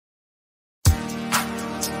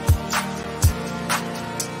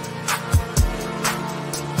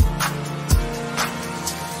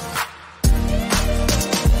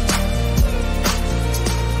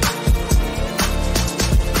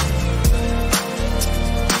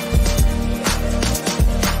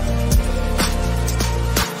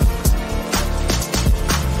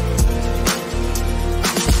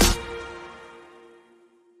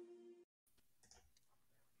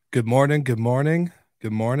Good morning. Good morning.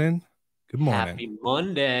 Good morning. Good morning. Happy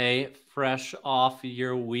Monday, fresh off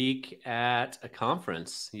your week at a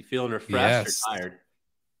conference. You feeling refreshed or Yes. tired?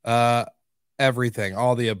 Uh Everything,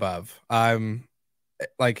 all the above. I'm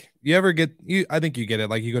like you ever get you I think you get it.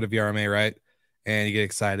 Like you go to VRMA, right? And you get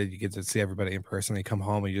excited, you get to see everybody in person, you come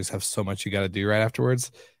home and you just have so much you got to do right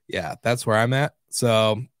afterwards. Yeah, that's where I'm at.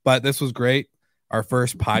 So, but this was great. Our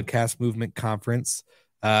first podcast movement conference.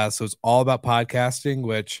 So it's all about podcasting,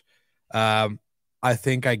 which um I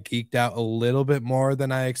think I geeked out a little bit more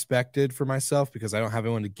than I expected for myself because I don't have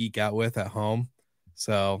anyone to geek out with at home.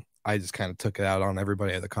 So I just kind of took it out on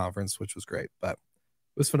everybody at the conference, which was great. But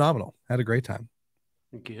it was phenomenal. Had a great time.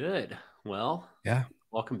 Good. Well, Yeah.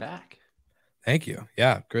 welcome back. Thank you.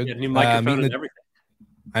 Yeah. You Good. have new microphone Meeting and the everything.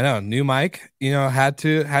 I know, new mic, had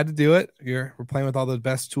to do it. We're playing with all the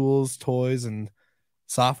best tools, toys, and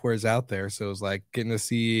softwares out there. So it was like getting to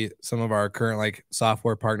see some of our current like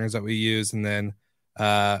software partners that we use, and then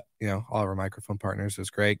all of our microphone partners. It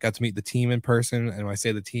was great. Got to meet the team in person. And when I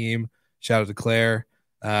say the team, shout out to Claire,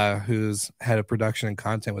 who's head of production and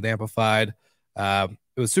content with Amplified.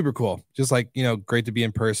 It was super cool. Just like, great to be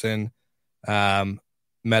in person. Um,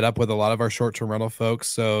 Met up with a lot of our short-term rental folks.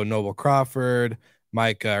 So Noble Crawford,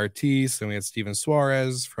 Mike Ortiz, and we had Steven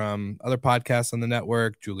Suarez from other podcasts on the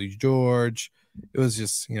network, Julie George. It was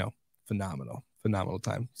just, phenomenal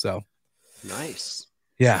time. So Nice.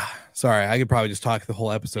 yeah, sorry, I could probably just talk the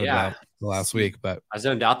whole episode Yeah. about the last week, but I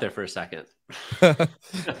zoned out there for a second.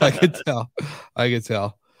 I could tell. I could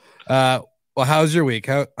tell. Well, how's your week?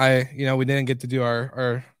 We didn't get to do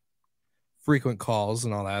our frequent calls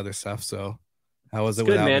and all that other stuff. So how was It's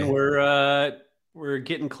it good, without man. me? We're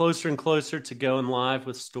getting closer and closer to going live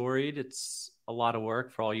with Storied. It's a lot of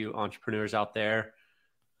work for all you entrepreneurs out there.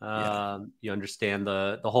 Yeah, You understand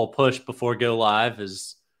the whole push before go live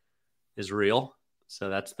is real. So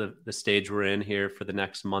that's the stage we're in here for the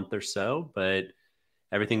next month or so. But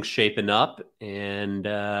everything's shaping up, and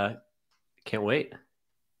can't wait.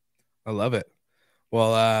 I love it.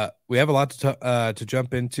 Well, we have a lot to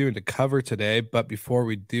jump into and to cover today, but before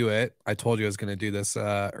we do it, I told you I was going to do this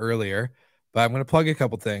earlier, but I'm going to plug a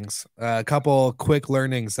couple things, a couple quick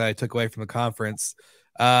learnings that I took away from the conference.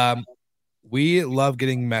 Um, we love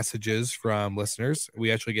getting messages from listeners.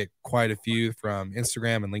 We actually get quite a few from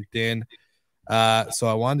Instagram and LinkedIn. So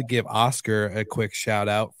I wanted to give Oscar a quick shout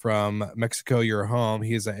out from Mexico Your Home.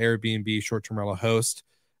 He is an Airbnb short-term rental host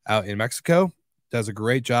out in Mexico. Does a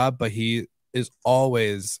great job, but he is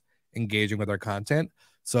always engaging with our content.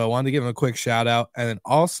 So I wanted to give him a quick shout out, and then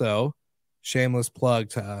also shameless plug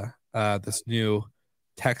to this new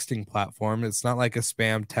texting platform. It's not like a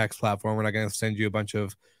spam text platform. We're not going to send you a bunch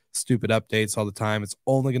of stupid updates all the time. It's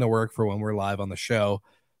only going to work for when we're live on the show.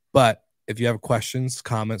 But if you have questions,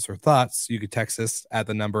 comments, or thoughts, you could text us at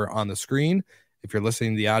the number on the screen. If you're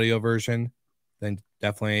listening to the audio version, then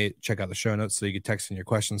definitely check out the show notes so you can text in your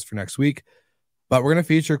questions for next week. But we're going to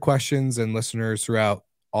feature questions and listeners throughout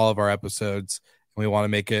all of our episodes, and we want to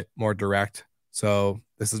make it more direct. So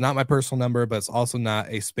this is not my personal number, but it's also not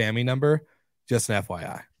a spammy number, just an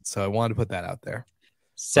FYI. So I wanted to put that out there.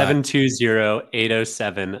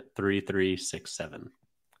 720-807-3367.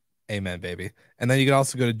 Amen, baby. And then you can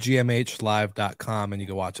also go to gmhlive.com and you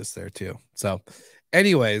can watch us there too. So,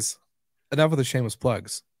 anyways, enough of the shameless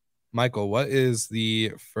plugs. Michael, what is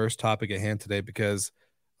the first topic at hand today? Because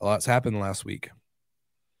a lot's happened last week.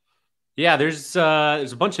 Yeah, there's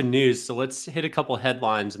a bunch of news. So let's hit a couple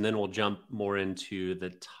headlines and then we'll jump more into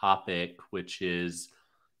the topic, which is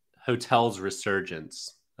hotels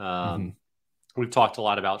resurgence. Mm-hmm. We've talked a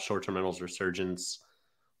lot about short-term rentals resurgence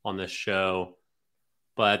on this show,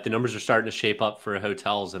 but the numbers are starting to shape up for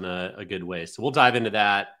hotels in a good way. So we'll dive into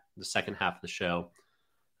that the second half of the show.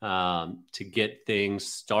 To get things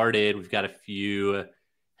started, we've got a few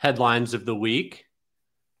headlines of the week.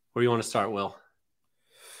 Where do you want to start, Will?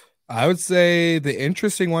 I would say the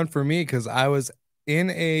interesting one for me, because I was in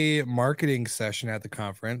a marketing session at the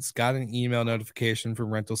conference, got an email notification from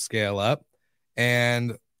Rental Scale Up,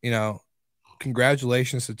 and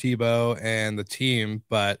congratulations to Tebow and the team.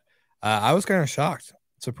 But I was kind of shocked,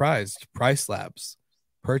 surprised. Price Labs,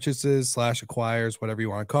 purchases slash acquires, whatever you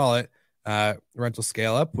want to call it, Rental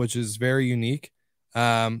Scale Up, which is very unique.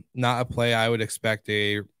 Not a play I would expect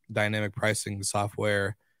a dynamic pricing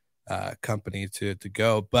software company to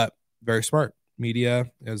go, but very smart. Media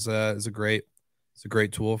is a great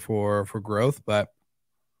tool for growth. But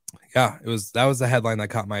yeah, that was the headline that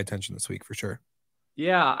caught my attention this week for sure.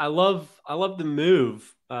 Yeah, I love the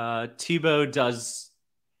move. Tebow does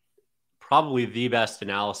probably the best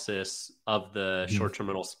analysis of the Mhm. short-term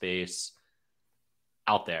rental space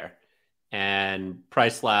out there. and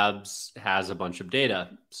Price Labs has a bunch of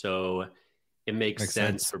data. So it makes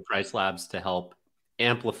sense for Price Labs to help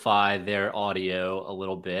amplify their audio a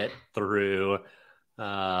little bit through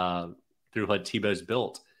what TiVo's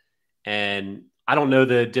built. And I don't know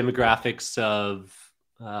the demographics of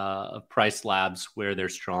Price Labs, where they're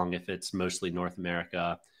strong, if it's mostly North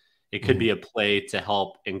America. It could be a play to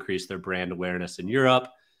help increase their brand awareness in Europe,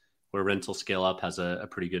 where Rental Scale Up has a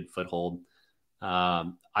pretty good foothold.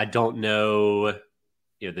 I don't know,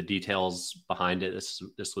 the details behind it.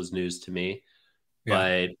 This was news to me,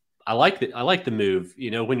 but I like the move.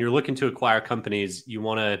 When you're looking to acquire companies, you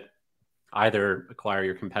want to either acquire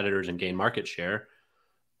your competitors and gain market share,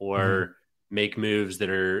 or make moves that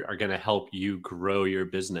are going to help you grow your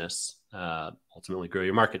business, ultimately grow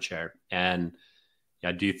your market share. And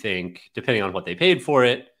I do think, depending on what they paid for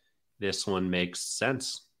it, this one makes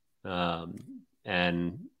sense. And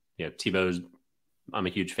TiVo's, I'm a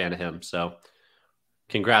huge fan of him. So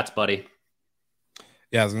congrats, buddy.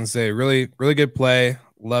 Yeah, I was going to say, really, really good play.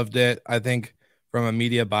 Loved it. I think from a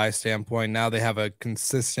media buy standpoint, now they have a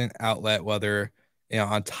consistent outlet, whether,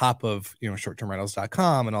 on top of,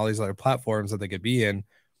 shorttermrentals.com and all these other platforms that they could be in.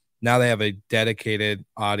 Now they have a dedicated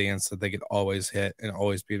audience that they could always hit and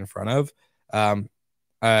always be in front of.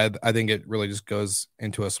 I think it really just goes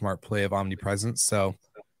into a smart play of omnipresence. So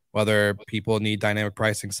whether people need dynamic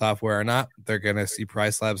pricing software or not, they're going to see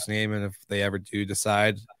Price Labs' name. And if they ever do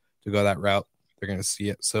decide to go that route, they're going to see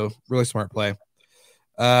it. So really smart play.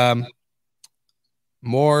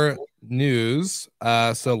 More news.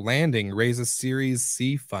 So Landing raises Series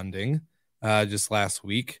C funding just last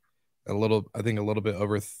week. I think a little bit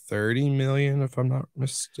over 30 million, if I'm not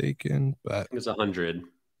mistaken. But it was 100. It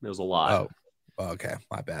was a lot. Oh, okay.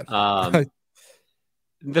 My bad.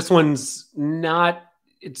 This one's not,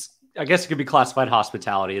 I guess it could be classified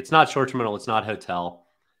hospitality. It's not short-term rental. It's not hotel.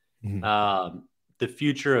 The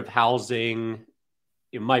future of housing,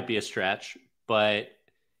 it might be a stretch, but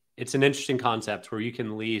it's an interesting concept where you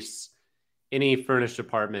can lease any furnished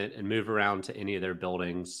apartment and move around to any of their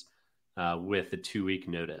buildings with a 2-week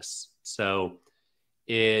notice. So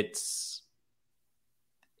it's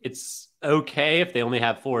okay if they only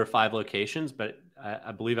have 4 or 5 locations, but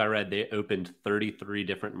I believe I read they opened 33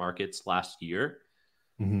 different markets last year.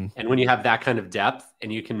 And when you have that kind of depth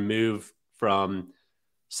and you can move from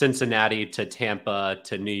Cincinnati to Tampa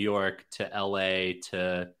to New York to LA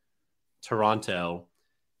to Toronto,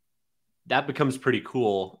 that becomes pretty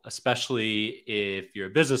cool, especially if you're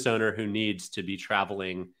a business owner who needs to be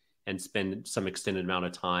traveling and spend some extended amount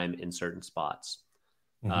of time in certain spots.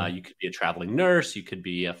 You could be a traveling nurse, you could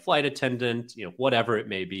be a flight attendant, whatever it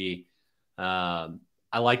may be. I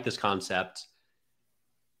like this concept.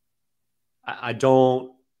 I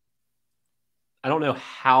don't know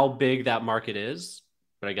how big that market is,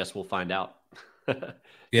 but I guess we'll find out. People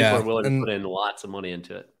are willing to put in lots of money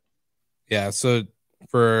into it. Yeah. So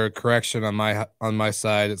for correction on my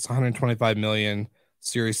side, it's 125 million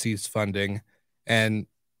Series C's funding. And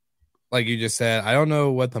like you just said, I don't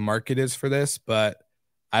know what the market is for this, but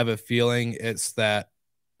I have a feeling it's that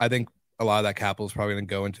I think a lot of that capital is probably going to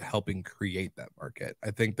go into helping create that market. I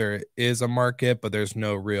think there is a market, but there's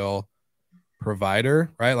no real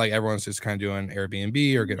provider, right? Like everyone's just kind of doing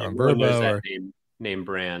Airbnb or getting on Vrbo or name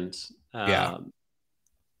brand.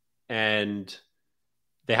 And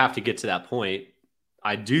they have to get to that point.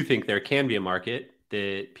 I do think there can be a market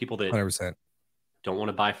that people that 100% don't want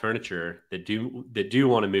to buy furniture, that do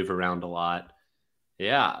want to move around a lot.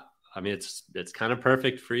 Yeah. I mean, it's kind of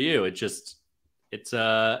perfect for you. It's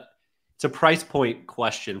a price point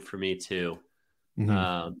question for me too.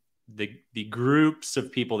 The groups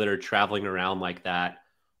of people that are traveling around like that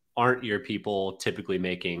aren't your people typically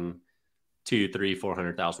making $200,000,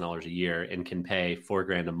 $300,000, $400,000 a year and can pay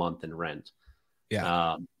 $4,000 a month in rent.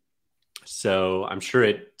 Yeah. So I'm sure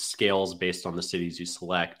it scales based on the cities you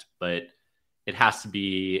select, but it has to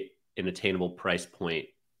be an attainable price point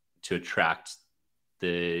to attract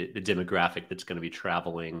the demographic that's going to be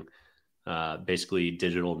traveling, basically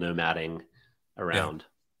digital nomading around.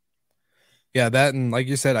 Yeah, that, and like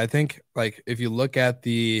you said, I think like if you look at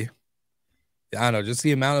I don't know, just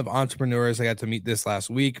the amount of entrepreneurs I got to meet this last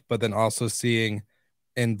week, but then also seeing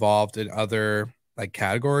involved in other like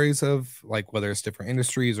categories of like whether it's different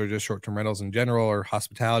industries or just short-term rentals in general or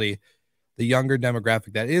hospitality, the younger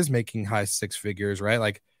demographic that is making high 6 figures, right?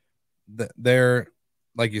 Like they're,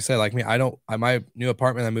 like you said, like me, my new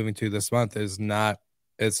apartment I'm moving to this month it's not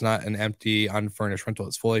an empty, unfurnished rental.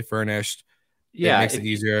 It's fully furnished. Yeah. It makes it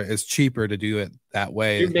easier. It's cheaper to do it that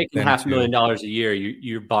way. You're making $500,000 a year.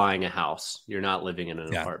 You're buying a house. You're not living in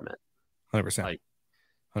an apartment. 100%. Like,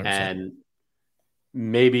 100%. and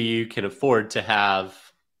maybe you can afford to have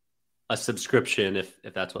a subscription if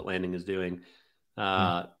that's what Landing is doing,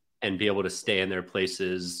 and be able to stay in their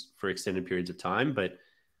places for extended periods of time. But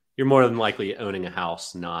you're more than likely owning a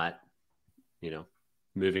house, not,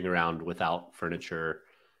 moving around without furniture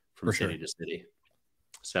from city to city.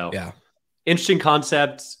 So yeah, interesting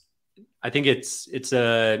concept. I think it's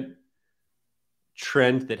a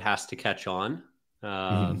trend that has to catch on.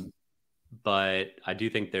 But I do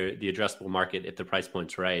think the addressable market, if the price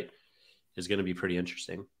point's right, is going to be pretty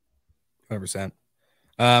interesting. 100%.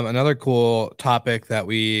 Another cool topic that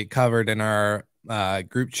we covered in our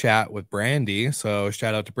group chat with Brandy. So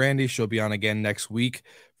shout out to Brandy. She'll be on again next week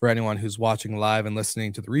for anyone who's watching live and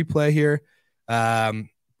listening to the replay here.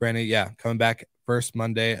 Brandy, coming back first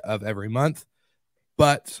Monday of every month.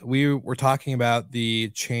 But we were talking about the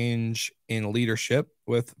change in leadership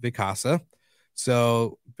with Vacasa.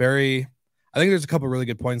 So I think there's a couple of really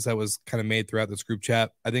good points that was kind of made throughout this group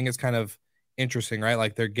chat. I think it's kind of interesting, right?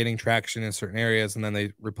 Like they're getting traction in certain areas and then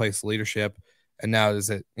they replace the leadership. And now is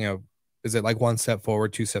it like one step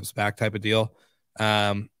forward, two steps back type of deal?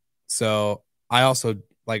 So I also,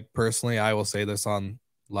 like, personally, I will say this on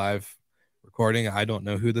live recording. I don't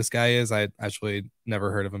know who this guy is. I actually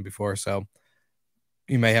never heard of him before. So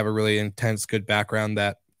you may have a really intense, good background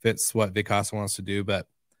that fits what Vacasa wants to do. But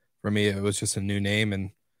for me, it was just a new name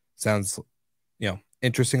and sounds,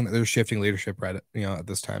 interesting that they're shifting leadership right at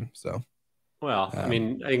this time. So, well, I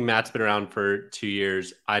think Matt's been around for 2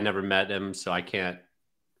 years. I never met him, so I can't,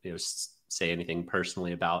 say anything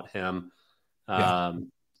personally about him.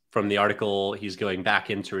 From the article, he's going back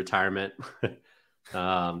into retirement.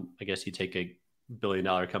 I guess you take a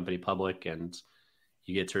billion-dollar company public and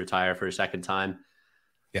you get to retire for a second time.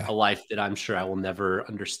 Yeah. A life that I'm sure I will never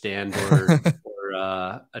understand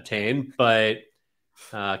or attain. But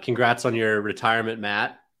congrats on your retirement,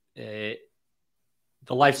 Matt. The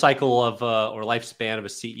life cycle of or lifespan of a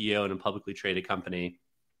CEO in a publicly traded company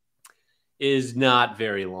is not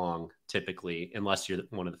very long, typically, unless you're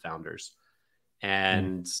one of the founders.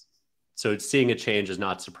 And so seeing a change is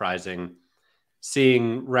not surprising.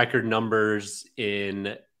 Seeing record numbers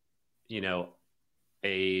in,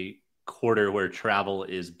 a quarter where travel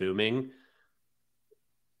is booming,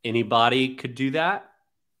 anybody could do that.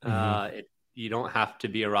 You don't have to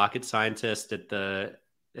be a rocket scientist at the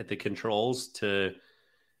controls to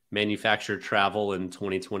manufacture travel in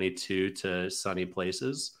 2022 to sunny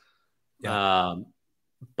places.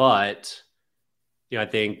 But I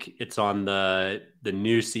think it's on the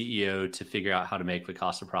new CEO to figure out how to make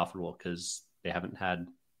Vacasa profitable, because they haven't had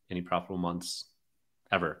any profitable months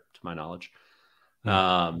ever, to my knowledge.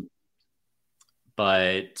 But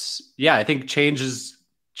I think change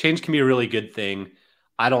can be a really good thing.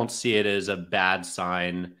 I don't see it as a bad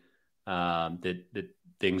sign that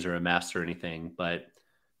things are a mess or anything, but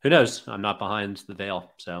who knows? I'm not behind the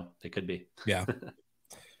veil, so they could be. Yeah.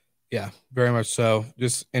 Yeah, very much so.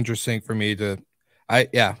 Just interesting for me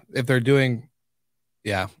if they're doing,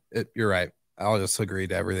 you're right. I'll just agree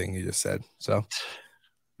to everything you just said. So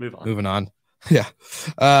moving on. Yeah.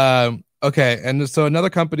 Okay. And so another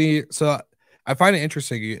company, so I find it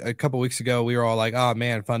interesting. A couple of weeks ago, we were all like, oh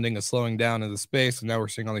man, funding is slowing down in the space. And now we're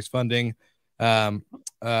seeing all these funding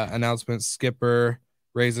announcements. Skipper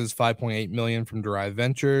raises $5.8 million from Derive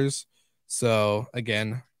Ventures. So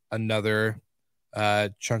again, another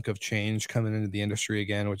chunk of change coming into the industry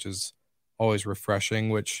again, which is always refreshing,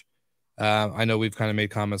 which I know we've kind of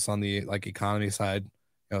made comments on the economy side.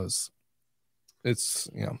 It's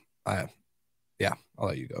I'll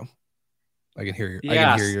let you go. I can hear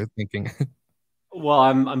your thinking. Well,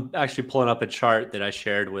 I'm actually pulling up a chart that I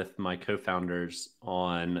shared with my co-founders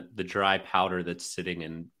on the dry powder that's sitting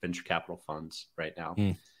in venture capital funds right now.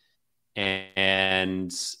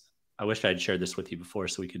 And I wish I'd shared this with you before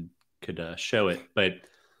so we could show it. But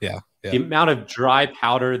the amount of dry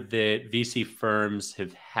powder that VC firms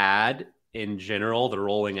have had in general, the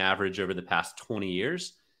rolling average over the past 20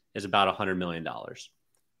 years is about $100 million.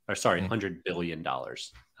 $100 billion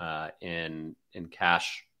in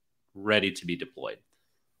cash ready to be deployed.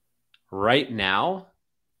 Right now,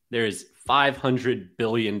 there is $500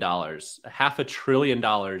 billion, $500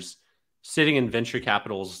 billion sitting in venture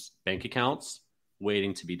capital's bank accounts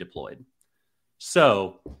waiting to be deployed.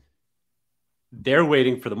 So they're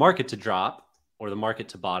waiting for the market to drop or the market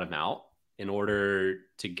to bottom out in order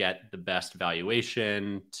to get the best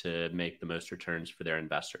valuation to make the most returns for their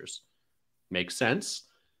investors. Makes sense.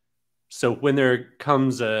 So when there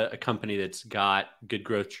comes a company that's got good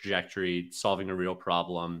growth trajectory, solving a real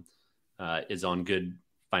problem, is on good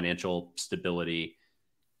financial stability,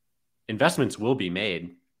 investments will be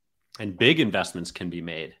made, and big investments can be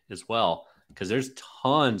made as well. because there's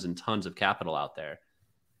tons and tons of capital out there.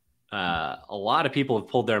 A lot of people have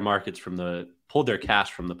pulled their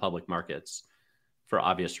cash from the public markets for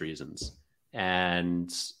obvious reasons.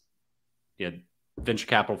 And venture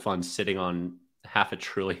capital funds sitting on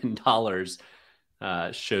 $500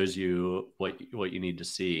 billion shows you what you need to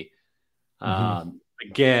see.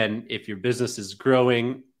 Again, if your business is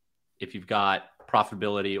growing, if you've got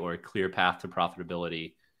profitability or a clear path to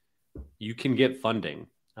profitability, you can get funding.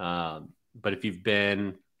 But if you've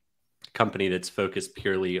been a company that's focused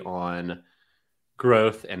purely on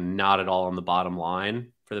growth and not at all on the bottom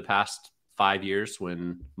line for the past 5 years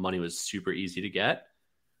when money was super easy to get,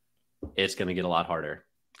 it's going to get a lot harder.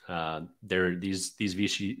 These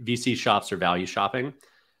VC shops are value shopping,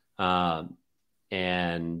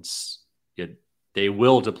 and they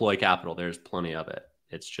will deploy capital. There's plenty of it.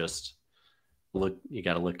 It's just you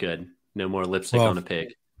got to look good. No more lipstick on a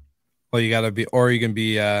pig. Well, you got to be, or you can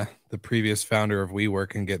be the previous founder of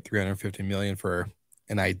WeWork and get $350 million for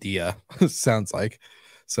an idea. Sounds like.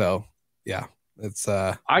 So yeah, it's.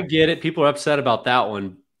 I get it. People are upset about that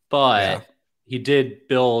one, but he did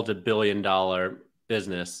build $1 billion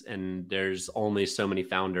business, and there's only so many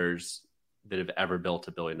founders that have ever built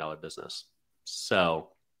 $1 billion business. So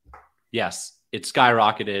yes, it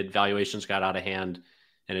skyrocketed, valuations got out of hand,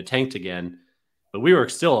 and it tanked again. But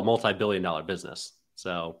WeWork's still a multi-billion-dollar business.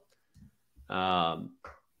 So I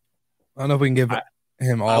don't know if we can give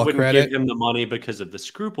him all credit. I wouldn't give him the money because of the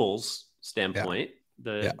scruples standpoint,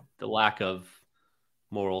 the lack of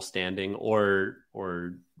moral standing or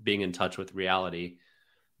being in touch with reality.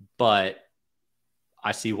 But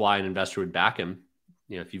I see why an investor would back him.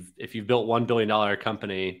 If you've built $1 billion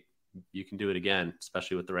company, you can do it again,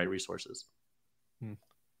 especially with the right resources.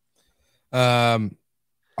 All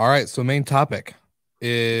right. So main topic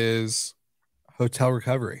is hotel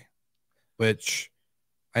recovery, which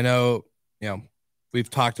I know, we've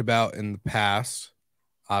talked about in the past,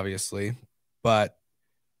 obviously, but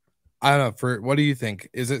I don't know, what do you think?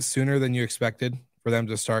 Is it sooner than you expected for them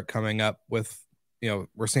to start coming up with,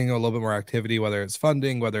 we're seeing a little bit more activity, whether it's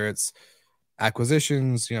funding, whether it's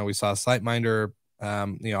acquisitions. We saw SiteMinder,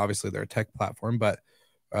 obviously they're a tech platform, but,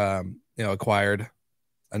 acquired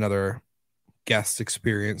another guest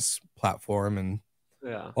experience platform and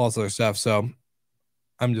all this other stuff. So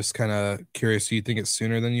I'm just kind of curious. Do you think it's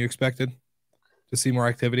sooner than you expected to see more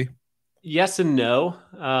activity? Yes and no.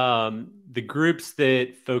 The groups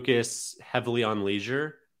that focus heavily on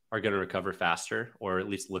leisure are going to recover faster, or at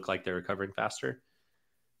least look like they're recovering faster.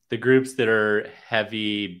 The groups that are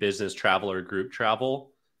heavy business travel or group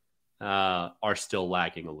travel are still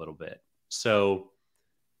lagging a little bit. So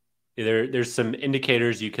there's some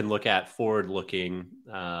indicators you can look at forward looking.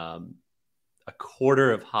 A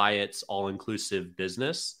quarter of Hyatt's all-inclusive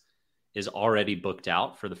business is already booked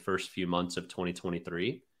out for the first few months of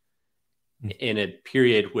 2023 in a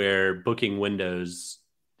period where booking windows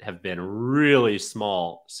have been really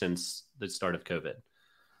small since the start of COVID.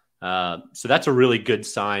 So that's a really good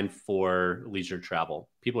sign for leisure travel.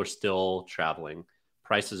 People are still traveling.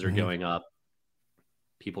 Prices are going up.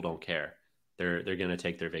 People don't care. They're going to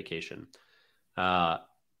take their vacation.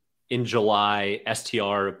 In July,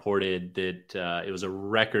 STR reported that it was a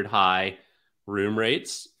record high room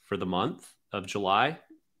rates for the month of July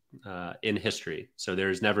in history. So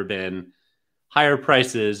there's never been higher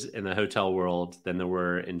prices in the hotel world than there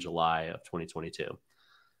were in July of 2022.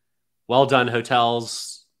 Well done,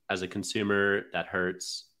 hotels. As a consumer, that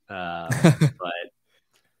hurts. But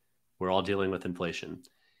we're all dealing with inflation.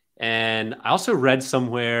 And I also read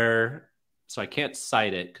somewhere, so I can't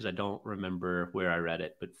cite it because I don't remember where I read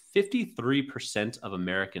it, but 53% of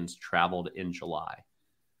Americans traveled in July,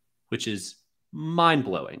 which is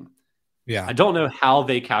mind-blowing. Yeah. I don't know how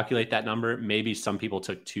they calculate that number. Maybe some people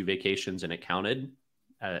took 2 vacations and it counted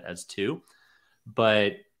as 2,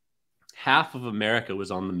 but half of America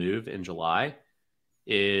was on the move in July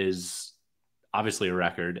is obviously a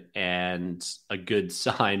record and a good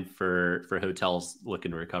sign for hotels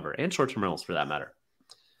looking to recover, and short-term rentals for that matter.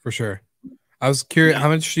 For sure. I was curious, how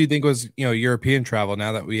much do you think was, European travel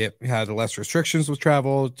now that we had less restrictions with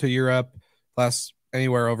travel to Europe, less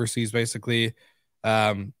anywhere overseas, basically,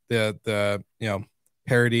 the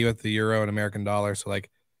parity with the euro and American dollar. So do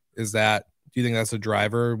you think that's a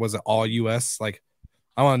driver? Was it all US?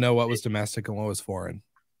 I want to know what was domestic and what was foreign.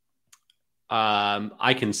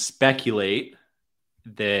 I can speculate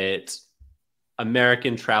that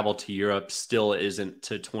American travel to Europe still isn't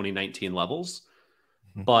to 2019 levels,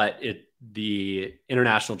 but the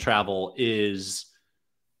international travel is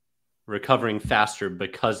recovering faster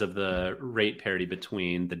because of the rate parity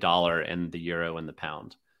between the dollar and the euro and the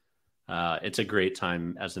pound. It's a great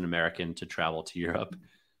time as an American to travel to Europe.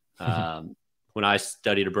 When I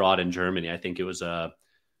studied abroad in Germany, I think it was a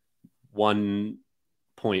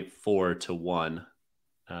 1.4 to 1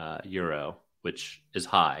 euro, which is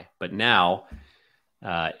high. But now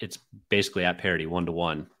it's basically at parity, 1 to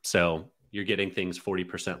 1. So you're getting things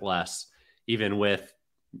 40% less, even with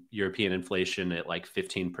European inflation at like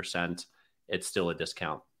 15%, it's still a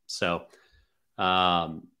discount. So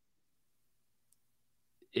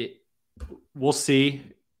we'll see.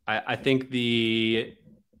 I think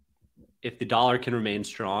if the dollar can remain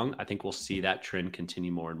strong, I think we'll see that trend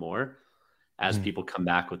continue more and more as people come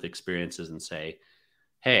back with experiences and say,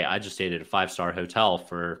 hey, I just stayed at a 5-star hotel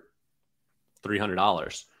for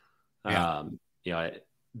 $300.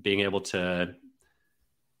 Being able to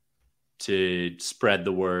spread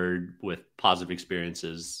the word with positive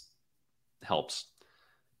experiences helps.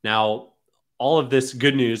 Now, all of this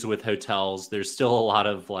good news with hotels, there's still a lot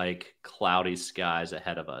of like cloudy skies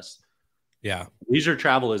ahead of us. Yeah. Leisure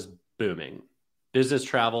travel is booming. Business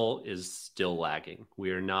travel is still lagging.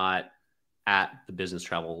 We are not at the business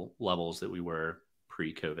travel levels that we were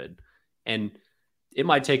pre-COVID. And it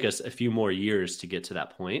might take us a few more years to get to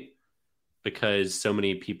that point because so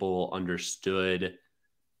many people understood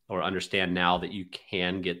or understand now that you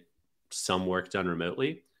can get some work done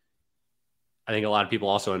remotely. I think a lot of people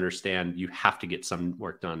also understand you have to get some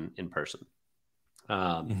work done in person.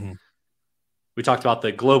 We talked about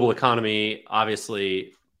the global economy.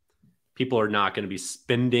 Obviously, people are not going to be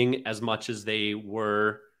spending as much as they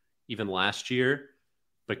were even last year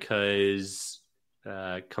because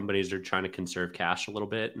companies are trying to conserve cash a little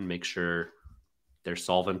bit and make sure they're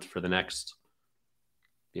solvent for the next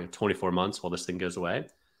 24 months while this thing goes away.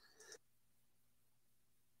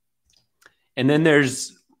 And then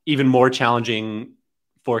there's even more challenging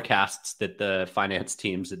forecasts that the finance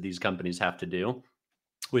teams at these companies have to do,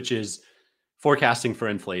 which is forecasting for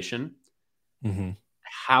inflation.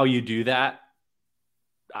 How you do that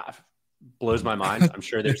blows my mind. I'm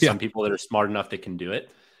sure there's some people that are smart enough that can do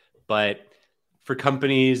it. But for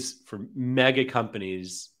companies, for mega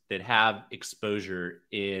companies that have exposure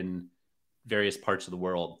in various parts of the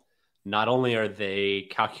world, not only are they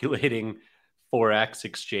calculating Forex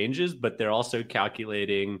exchanges, but they're also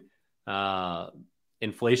calculating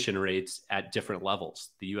inflation rates at different levels.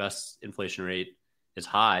 The US inflation rate is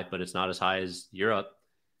high, but it's not as high as Europe.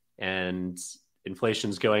 And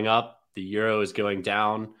inflation's going up, the euro is going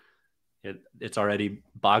down. It's already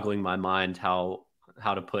boggling my mind how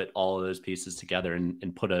to put all of those pieces together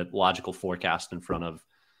and put a logical forecast in front of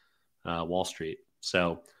Wall Street.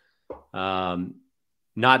 So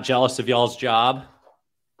not jealous of y'all's job,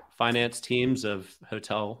 finance teams of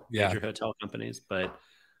major hotel companies, but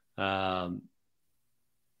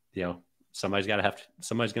somebody's going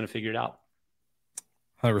to figure it out.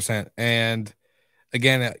 100%. And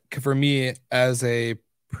again, for me as a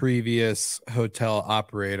previous hotel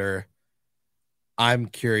operator, I'm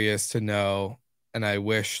curious to know, and I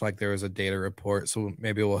wish like there was a data report. So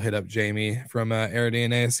maybe we'll hit up Jamie from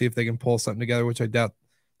AirDNA and see if they can pull something together, which I doubt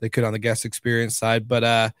they could on the guest experience side.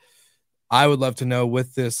 But I would love to know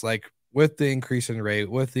with this, like with the increase in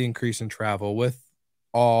rate, with the increase in travel, with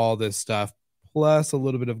all this stuff, plus a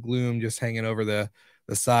little bit of gloom just hanging over the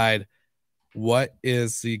side, what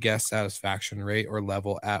is the guest satisfaction rate or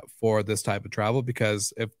level at for this type of travel?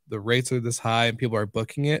 Because if the rates are this high and people are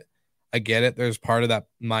booking it, I get it. There's part of that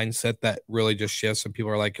mindset that really just shifts and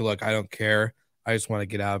people are like, look, I don't care. I just want to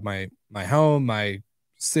get out of my home, my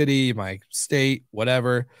city, my state,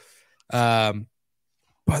 whatever. But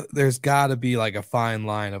there's got to be like a fine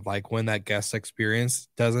line of like when that guest experience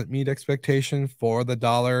doesn't meet expectation for the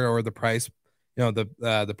dollar or the price,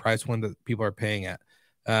 the price one that people are paying at.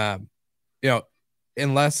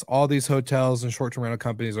 Unless all these hotels and short-term rental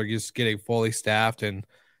companies are just getting fully staffed and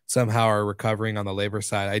somehow are recovering on the labor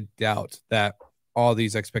side, I doubt that all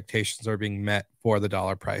these expectations are being met for the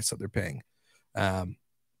dollar price that they're paying.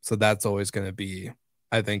 So that's always going to be,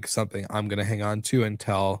 I think, something I'm going to hang on to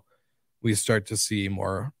until we start to see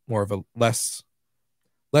more of a less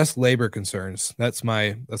labor concerns. That's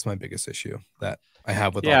my biggest issue that I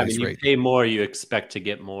have with all these rates. You pay more, you expect to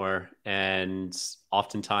get more, and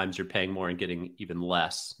oftentimes you're paying more and getting even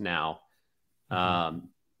less now. I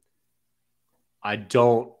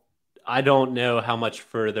don't know how much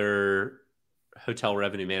further hotel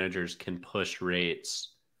revenue managers can push rates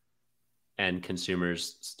and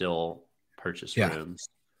consumers still purchase rooms.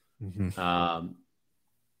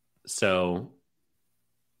 So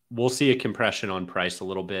we'll see a compression on price a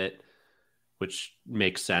little bit, which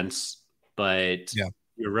makes sense. But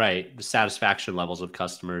you're right. The satisfaction levels of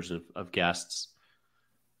customers, of guests,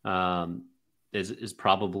 is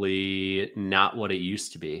probably not what it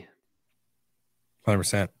used to be.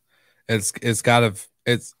 100%. I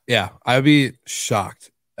would be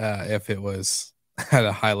shocked if it was at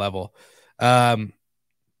a high level.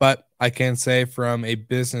 But I can say from a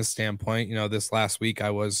business standpoint, this last week I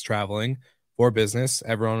was traveling for business.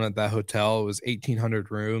 Everyone at that hotel was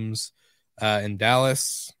 1,800 rooms in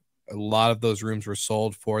Dallas. A lot of those rooms were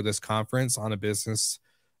sold for this conference on a business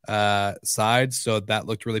side. So that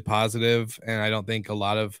looked really positive. And I don't think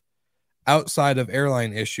outside of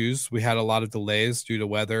airline issues, we had a lot of delays due to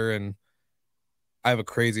weather. And I have a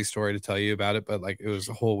crazy story to tell you about it, but it was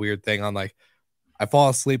a whole weird thing on I fall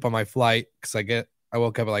asleep on my flight because I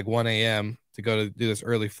woke up at 1 a.m. to go to do this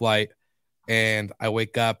early flight. And I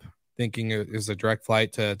wake up thinking it was a direct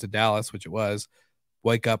flight to Dallas, which it was.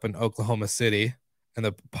 Wake up in Oklahoma City. And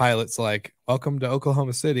the pilot's like, welcome to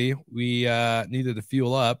Oklahoma City. We needed to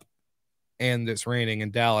fuel up. And it's raining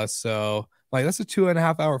in Dallas. So that's a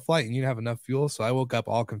 2.5 hour flight and you have enough fuel. So I woke up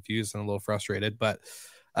all confused and a little frustrated, but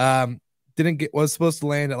was supposed to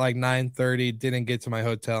land at 9:30. Didn't get to my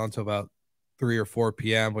hotel until about 3 or 4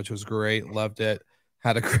 p.m., which was great. Loved it.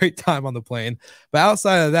 Had a great time on the plane. But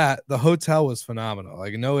outside of that, the hotel was phenomenal.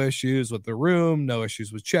 No issues with the room, no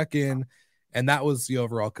issues with check-in. And that was the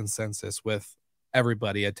overall consensus with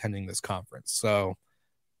everybody attending this conference. So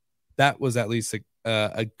that was at least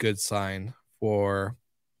a good sign for,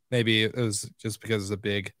 maybe it was just because it's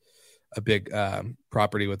a big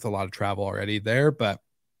property with a lot of travel already there, but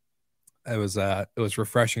it was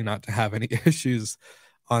refreshing not to have any issues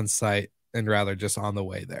on site and rather just on the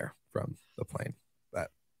way there from the plane.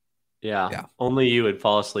 Yeah. Only you would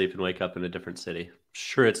fall asleep and wake up in a different city.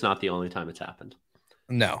 Sure, it's not the only time it's happened.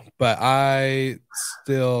 No, but I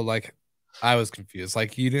still I was confused.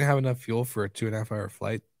 You didn't have enough fuel for a 2.5 hour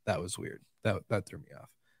flight. That was weird. That threw me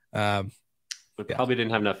off. We probably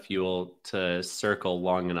didn't have enough fuel to circle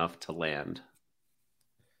long enough to land.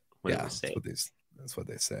 That's what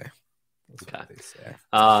they say.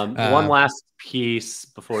 One last piece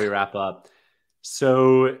before we wrap up.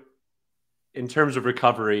 So in terms of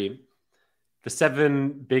recovery, the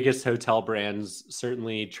 7 biggest hotel brands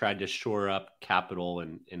certainly tried to shore up capital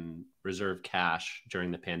and reserve cash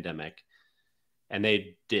during the pandemic. And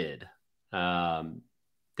they did. The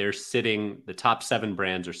top 7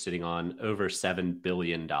 brands are sitting on over $7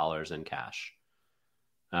 billion in cash.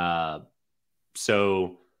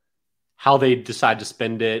 So how they decide to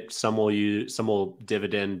spend it, some will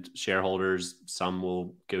dividend shareholders, some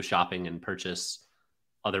will go shopping and purchase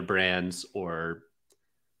other brands or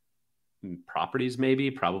properties,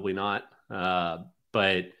 probably not.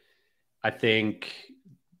 But I think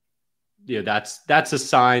that's a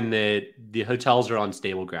sign that the hotels are on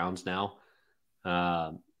stable grounds now.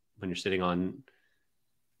 When you're sitting on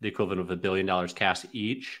the equivalent of $1 billion cash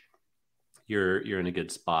each, you're in a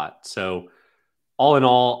good spot. So all in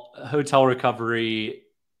all, hotel recovery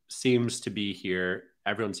seems to be here.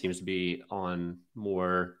 Everyone seems to be on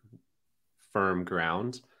more firm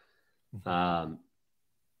ground.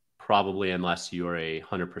 Probably unless you're a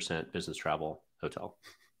 100% business travel hotel.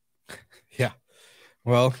 Yeah.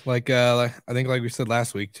 Well, I think we said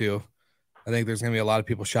last week too, I think there's going to be a lot of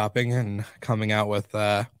people shopping and coming out with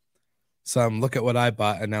some look at what I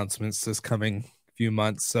bought announcements this coming few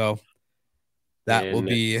months. So that will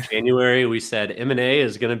be January. We said M&A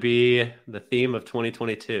is going to be the theme of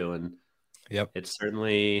 2022. And it's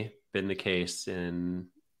certainly been the case. And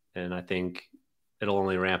I think it'll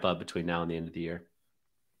only ramp up between now and the end of the year.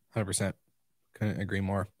 100%. Couldn't agree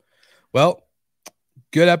more. Well,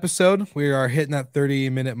 good episode. We are hitting that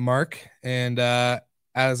 30-minute mark. And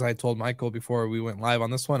as I told Michael before we went live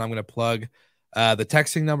on this one, I'm going to plug the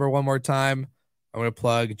texting number one more time. I'm going to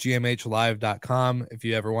plug gmhlive.com. If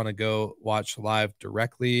you ever want to go watch live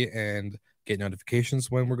directly and get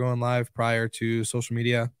notifications when we're going live prior to social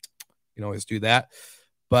media, you can always do that.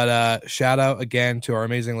 But shout out again to our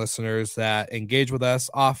amazing listeners that engage with us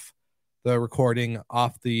off the recording,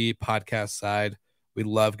 off the podcast side. We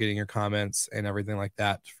love getting your comments and everything like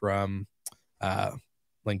that from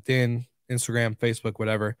LinkedIn, Instagram, Facebook,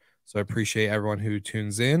 whatever. So I appreciate everyone who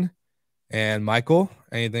tunes in. And Michael,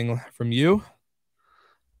 anything from you?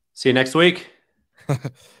 See you next week.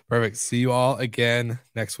 Perfect. See you all again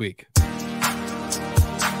next week.